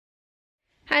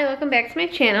Hi, welcome back to my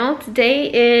channel.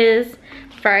 Today is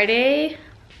Friday,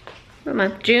 what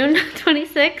month? June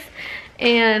 26th,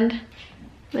 and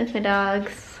with my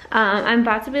dogs. I'm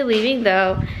about to be leaving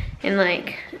though in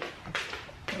like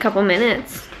a couple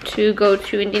minutes to go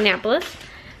to Indianapolis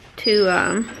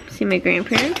to see my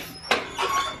grandparents.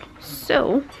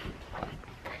 So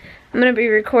I'm gonna be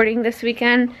recording this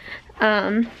weekend.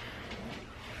 I'll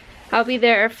be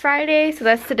there Friday, so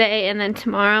that's today, and then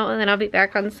tomorrow, and then I'll be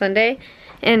back on Sunday.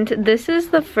 And this is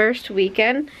the first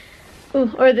weekend,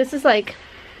 or this is like,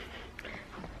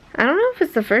 I don't know if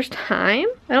it's the first time,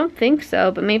 I don't think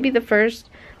so, but maybe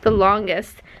the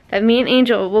longest that me and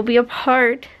Angel will be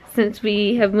apart since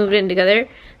we have moved in together.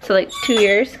 So like 2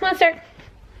 years. Come on, start.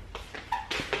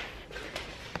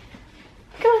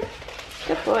 Come on,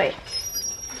 good boy.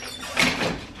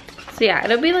 So yeah,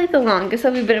 it'll be like the longest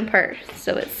that we've been apart.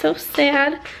 So it's so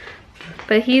sad,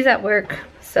 but he's at work.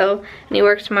 So, and he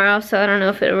works tomorrow, so I don't know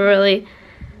if it'll really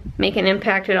make an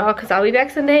impact at all because I'll be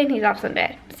back Sunday and he's off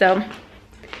Sunday. So,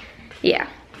 yeah.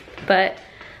 But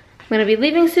I'm gonna be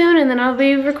leaving soon and then I'll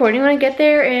be recording when I get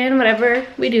there and whatever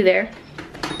we do there.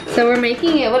 So we're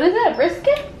making it, what is that,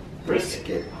 brisket?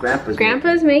 Brisket.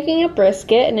 Grandpa's making a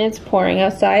brisket and it's pouring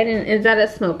outside. And is that a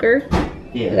smoker?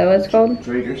 Yeah. Is that what it's called?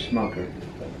 Traeger smoker.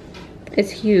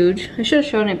 It's huge. I should have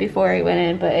shown it before I went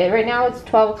in, but right now it's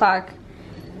 12 o'clock.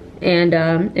 And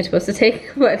it's supposed to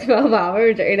take, what, 12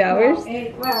 hours or 8 hours? Well,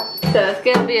 8, well. So it's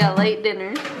gonna be a late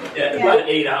dinner. Yeah, about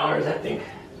 8 hours, I think.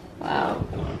 Wow.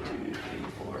 1, 2, 3,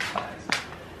 4, 5.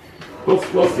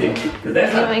 We'll see. Cause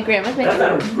that's So not, my grandma's that's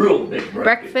making not a real big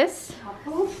breakfast.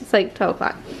 It's like 12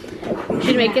 o'clock.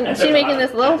 She's making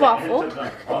this little waffle.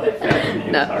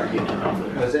 No.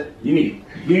 Was it? You need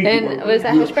And what is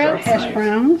that, hash browns? Hash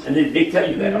browns. And they tell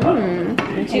you that about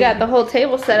And she got the whole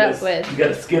table set up with. You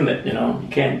gotta skim it, you know.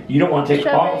 You don't want to take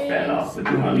all the fat Strawberries. off,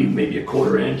 but you want to leave maybe a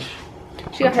 1/4 inch.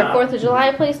 She got her 4th of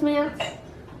July placemats.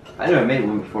 I never made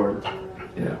one before.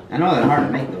 Yeah. I know they're hard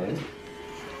to make though.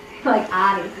 Like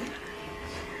Addie.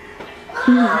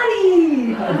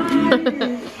 Addie!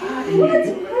 What's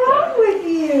wrong with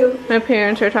you? My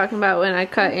parents are talking about when I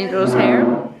cut Angel's hair.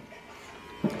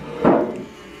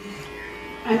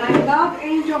 And I love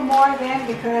Angel more than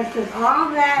because there's all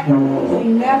that she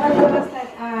never does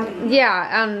that Addie.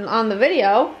 Yeah, on the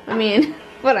video. I mean,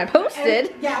 what I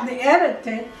posted. Yeah, the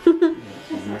edited.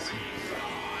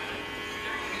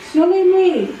 Silly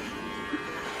me.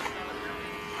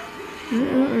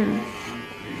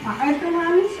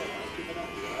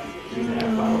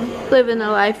 Living the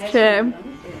life today.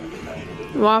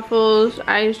 Waffles,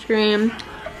 ice cream.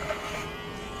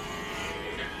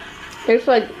 It's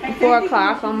like 4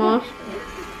 o'clock almost.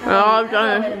 And all I've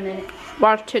done is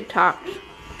watch TikToks.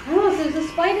 Oh, there's a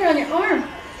spider on your arm.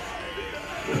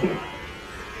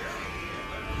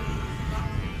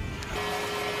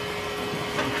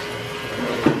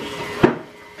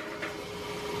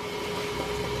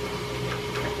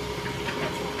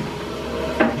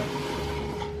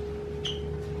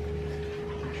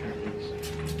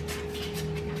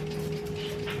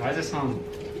 Why does it sound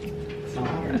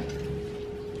hard?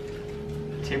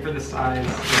 Taper the size.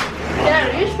 Yeah,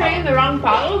 are you spraying the wrong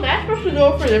bottle? That's supposed to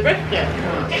go for the brisket.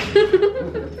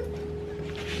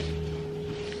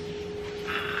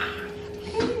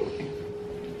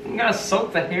 You gotta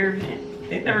soak the hair.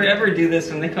 They never ever do this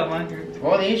when they cut my hair.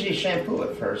 Well, they usually shampoo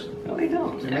it first. No, they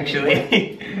don't.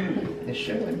 Actually. They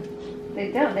should.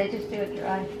 They don't, they just do it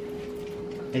dry.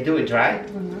 They do it dry?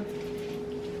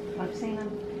 I've seen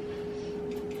them.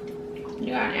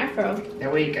 You got an afro.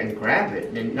 That way you can grab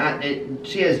it and not.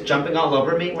 See, it's jumping all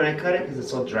over me when I cut it because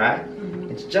it's so dry.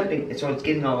 It's jumping, so it's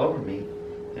getting all over me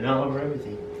and all over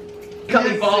everything. Cut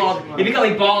me bald. If you cut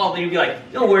me bald, then you'd be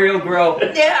like, don't worry, it'll grow.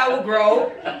 Yeah, it will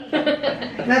grow.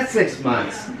 Not 6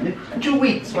 months. 2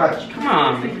 weeks. Watch. Come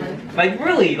on. Like,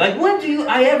 really? Like, when do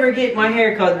I ever get my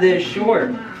hair cut this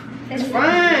short? It's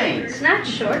fine. It's not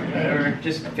short, babe. Or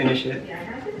just finish it.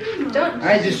 Don't.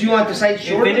 Alright, just you want the side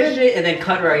shorter? Finish it and then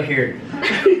cut right here.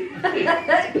 You want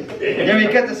me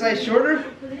to cut the side shorter?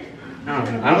 I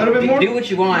don't know. A little bit more? Do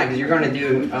what you want, because you're going to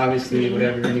do, obviously,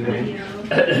 whatever anyway.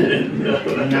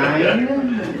 9.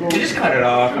 You just cut it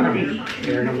off. I don't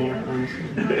care no more, honestly.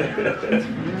 That's a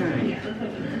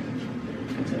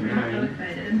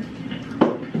 9.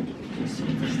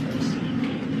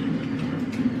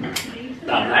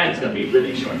 Now, mine's gonna be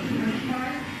really short.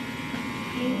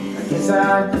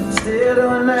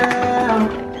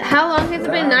 How long has it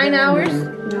been? 9 hours?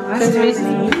 Since we,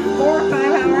 4 or 5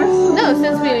 hours? no,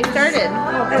 since we started.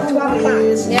 Oh, at 12 o'clock.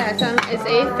 Yeah, it's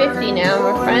 8:50 now.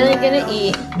 We're finally gonna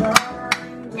eat.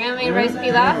 Grandma made rice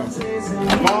pilaf.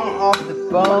 All off the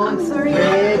bones,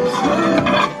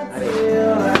 ribs.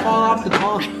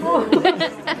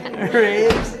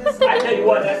 ribs. I tell you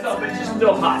what, that son of a bitch is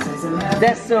still hot.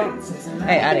 That's so.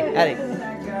 Hey, Addy.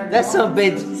 That son of a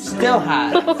bitch still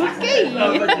hot. Okay.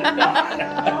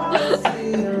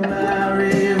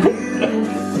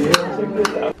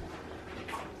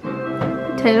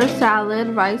 Potato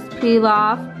salad, rice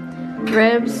pilaf,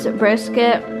 ribs,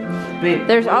 brisket.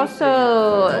 There's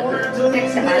also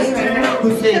Next to us, right now.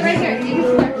 Who's Sit right here. You can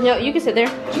sit. no. You can sit there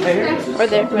or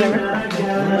there, whatever.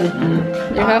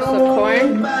 There's also corn,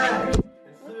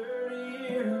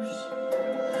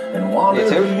 You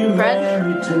too? bread.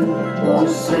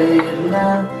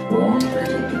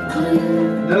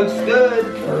 Looks good.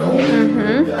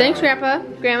 Thanks, Grandpa,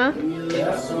 Grandma.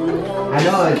 I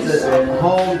know it's a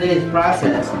whole day's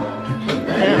process.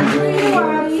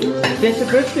 It's a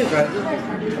brisket, bro.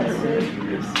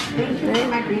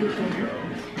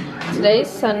 Today's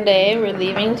Sunday. We're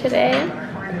leaving today,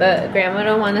 but Grandma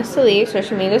don't want us to leave, so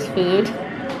she made us food.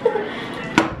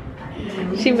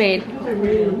 She made,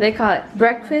 they call it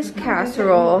breakfast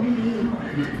casserole.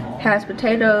 Has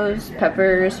potatoes,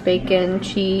 peppers, bacon,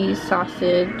 cheese,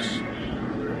 sausage.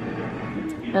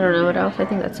 I don't know what else. I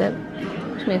think that's it.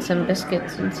 She made some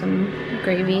biscuits and some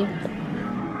gravy.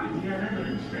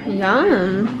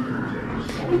 Yum.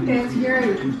 That's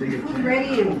good.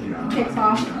 Ready and takes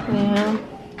off. Yeah.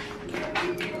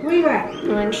 Where you at?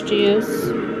 Orange juice,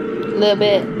 a little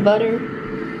bit butter.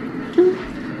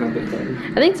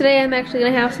 I think today I'm actually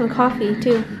gonna have some coffee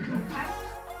too.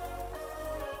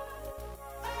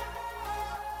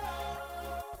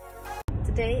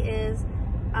 Today is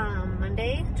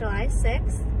Monday, July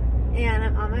 6th, and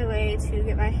I'm on my way to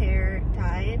get my hair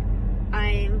dyed.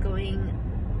 I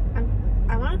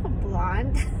want to go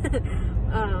blonde,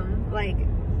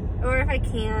 or if I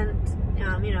can't,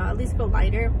 you know, at least go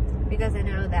lighter, because I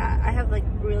know that I have like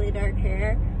really dark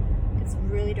hair. It's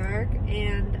really dark,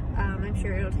 and I'm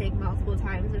sure it'll take multiple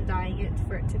times of dyeing it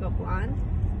for it to go blonde.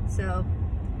 So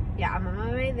yeah, I'm on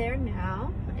my way there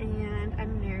now, and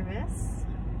I'm nervous,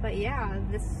 but yeah,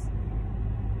 this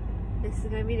is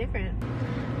gonna be different.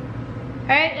 All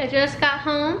right, I just got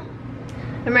home.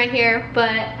 I'm right here, but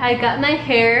I got my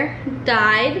hair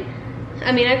dyed.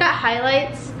 I mean, I got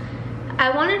highlights. I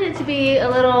wanted it to be a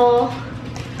little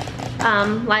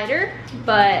lighter,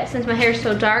 but since my hair is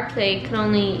so dark, they can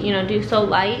only, you know, do so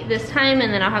light this time,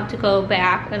 and then I'll have to go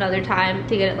back another time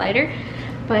to get it lighter.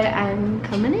 But I'm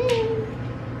coming in.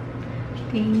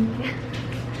 Ding.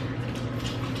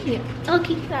 Yeah.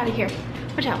 Okay, get out of here.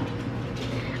 Watch out.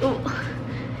 Ooh.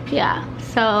 Yeah.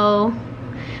 So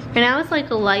right now it's like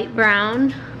a light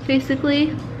brown,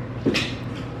 basically.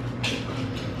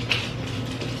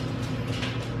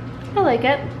 I like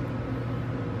it.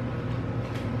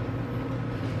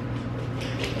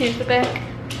 Here's the back.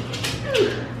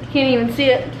 Can't even see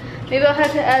it. Maybe I'll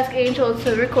have to ask Angel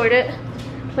to record it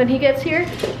when he gets here.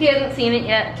 He hasn't seen it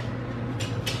yet.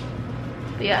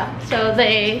 But yeah, so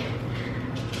they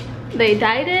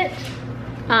dyed it,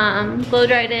 blow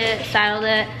dried it, styled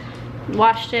it,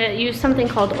 washed it, used something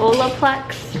called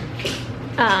Olaplex.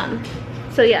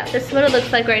 So yeah, this is what it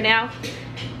looks like right now.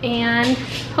 And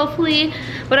hopefully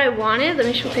what I wanted, let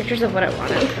me show pictures of what I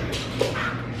wanted.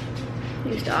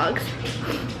 These dogs.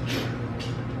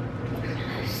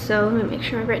 So let me make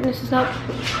sure my brightness is up.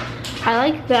 I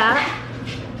like that.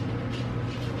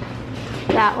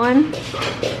 That one.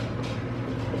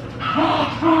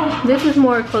 This is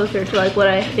more closer to like what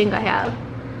I think I have.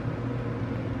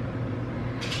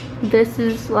 This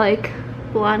is like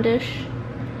blondish.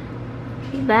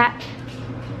 That.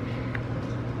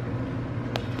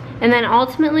 And then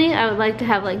ultimately I would like to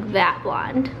have like that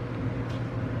blonde.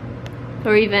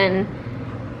 Or even,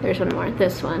 there's one more,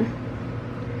 this one.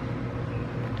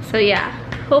 So yeah,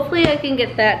 hopefully I can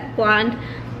get that blonde.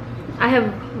 I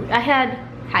had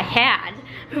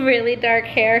really dark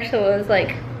hair, so it was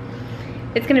like,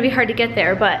 it's gonna be hard to get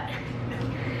there, but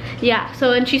yeah.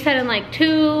 So, and she said in like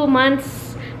 2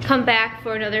 months, come back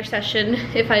for another session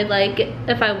if I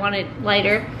want it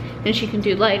lighter, and she can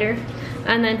do lighter.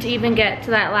 And then to even get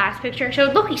to that last picture I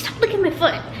showed, Loki, stop licking my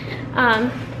foot. I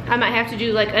might have to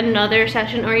do like another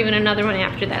session or even another one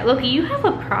after that. Loki, you have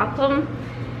a problem.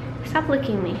 Stop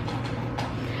licking me.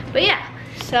 But yeah,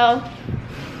 so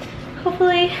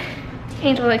hopefully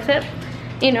Angel likes it.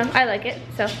 You know, I like it,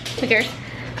 so who cares?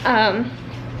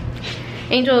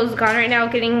 Angel is gone right now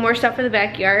getting more stuff for the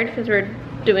backyard because we're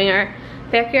doing our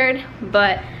backyard,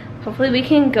 but hopefully we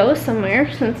can go somewhere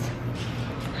since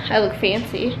I look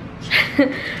fancy.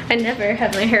 I never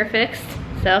have my hair fixed,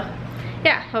 so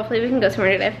yeah, hopefully we can go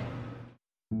somewhere today.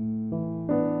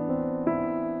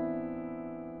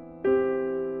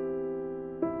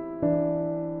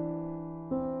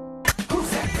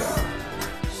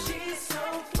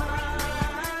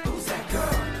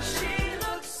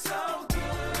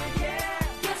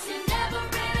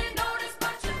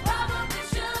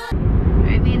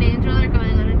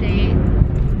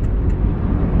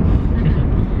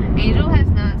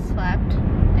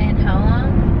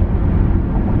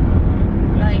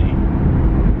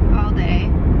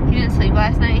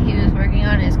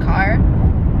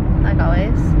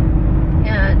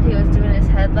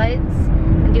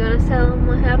 tell him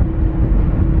what happened?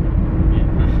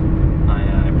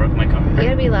 Yeah. I broke my car. You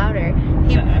gotta be louder.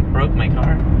 I broke my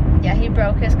car. Yeah, he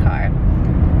broke his car.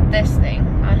 This thing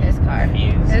on his car.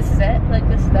 Fuse. This is it? Like,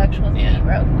 this is the actual thing he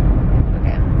broke?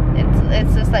 Okay.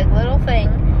 It's this, like, little thing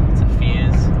It's a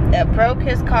fuse. that broke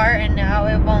his car and now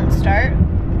it won't start.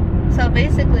 So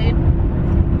basically,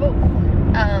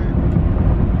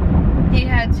 he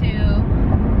had to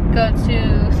go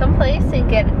to some place and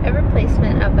get a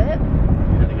replacement of it.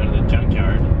 Had to go to the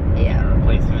junkyard. Yeah. Get a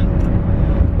replacement.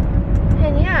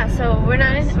 And yeah, so we're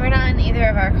not in either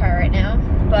of our car right now,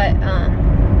 but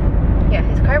yeah,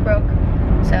 his car broke.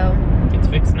 So It's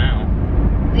fixed now.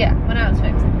 yeah, well, now it's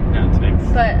fixed. Now it's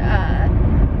fixed. But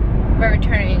we're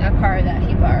returning a car that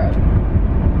he borrowed.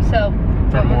 So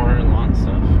For more lawn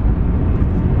stuff.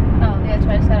 oh yeah, that's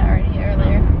what I said already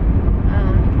earlier.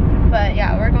 But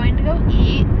yeah, we're going to go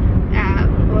eat at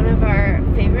one of our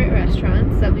favorite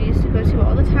restaurants that we used to go to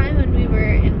all the time when we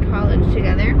were in college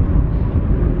together.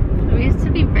 We used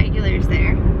to be regulars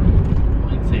there.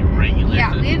 I'd say regular.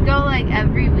 Yeah, we'd go like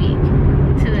every week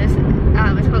to this.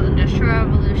 It's called Industrial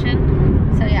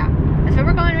Revolution. So yeah, that's where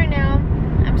we're going right now.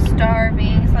 I'm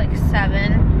starving. It's like 7,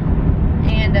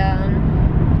 and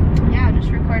yeah, I'll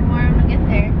just record more when we get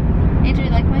there. Hey, do you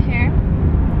like my hair?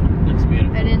 Looks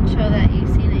beautiful. I didn't show that you've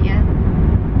seen it yet.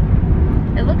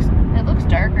 It looks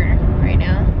darker right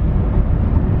now.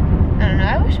 I don't know.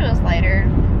 I wish it was lighter.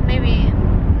 Maybe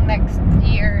next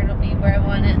year it'll be where I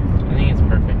want it. I think it's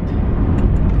perfect.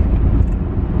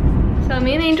 So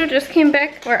me and Angel just came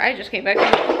back, or I just came back.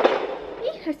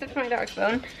 I stepped on my dog's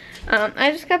bone.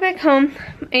 I just got back home.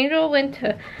 Angel went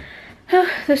to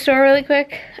the store really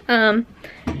quick.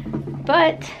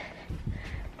 But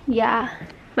yeah,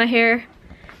 my hair,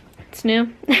 it's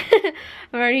new.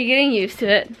 I'm already getting used to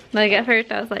it. Like at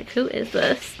first I was like, who is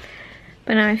this?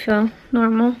 But now I feel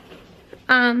normal.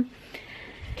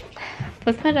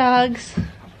 With my dogs.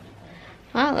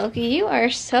 Wow, Loki, you are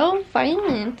so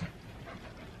violent.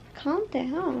 Calm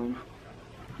down.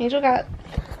 Angel got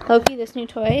Loki this new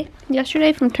toy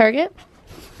yesterday from Target.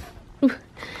 Ooh,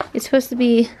 it's supposed to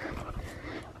be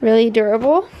really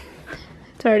durable.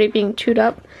 It's already being chewed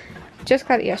up. Just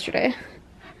got it yesterday.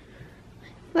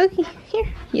 Loki, here.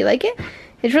 You like it?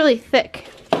 It's really thick.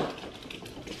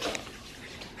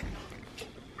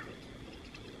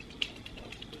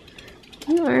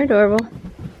 You are adorable.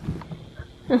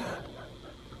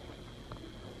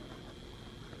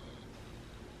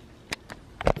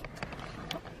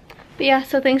 But yeah,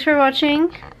 so thanks for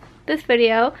watching this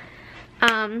video.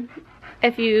 I'm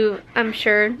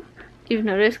sure you've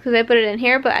noticed because I put it in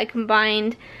here, but I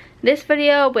combined this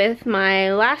video with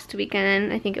my last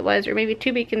weekend, I think it was, or maybe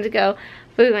 2 weekends ago,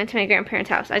 we went to my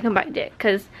grandparents' house. I combined it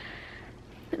because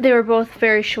they were both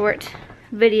very short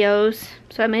videos,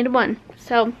 so I made one.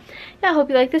 So yeah, I hope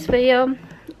you like this video.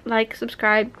 Like,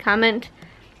 subscribe, comment,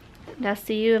 and I'll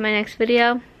see you in my next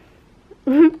video.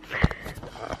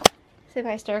 Say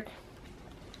bye, Stark.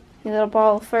 Your little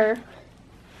ball of fur.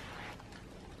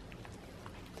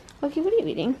 Loki, what are you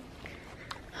eating?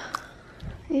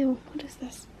 Ew, what is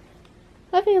this?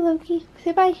 Love you, Loki.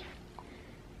 Say bye.